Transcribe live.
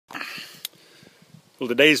Well,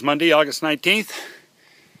 today's Monday, August 19th,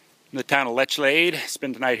 in the town of Lechlade.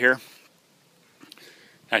 Spend the night here.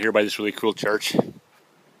 Out here by this really cool church.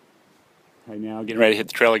 Right now, getting ready to hit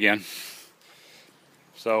the trail again.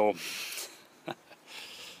 So, I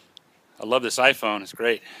love this iPhone. It's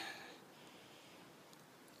great.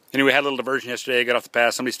 Anyway, I had a little diversion yesterday. I got off the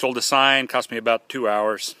path. Somebody stole the sign. Cost me about 2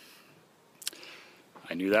 hours.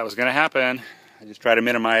 I knew that was going to happen. I just try to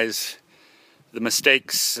minimize the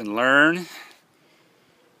mistakes and learn.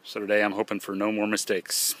 So today I'm hoping for no more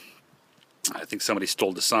mistakes. I think somebody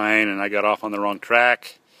stole the sign and I got off on the wrong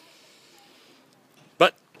track.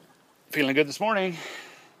 But feeling good this morning.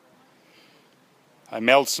 I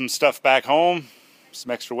mailed some stuff back home.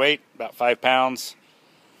 Some extra weight, about 5 pounds.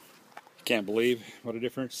 Can't believe what a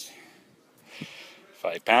difference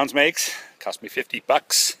 5 pounds makes. Cost me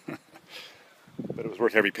 $50. But it was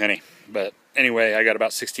worth every penny. But anyway, I got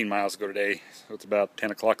about 16 miles to go today. So it's about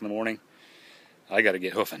 10 o'clock in the morning. I got to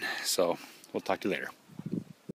get hoofing. So we'll talk to you later.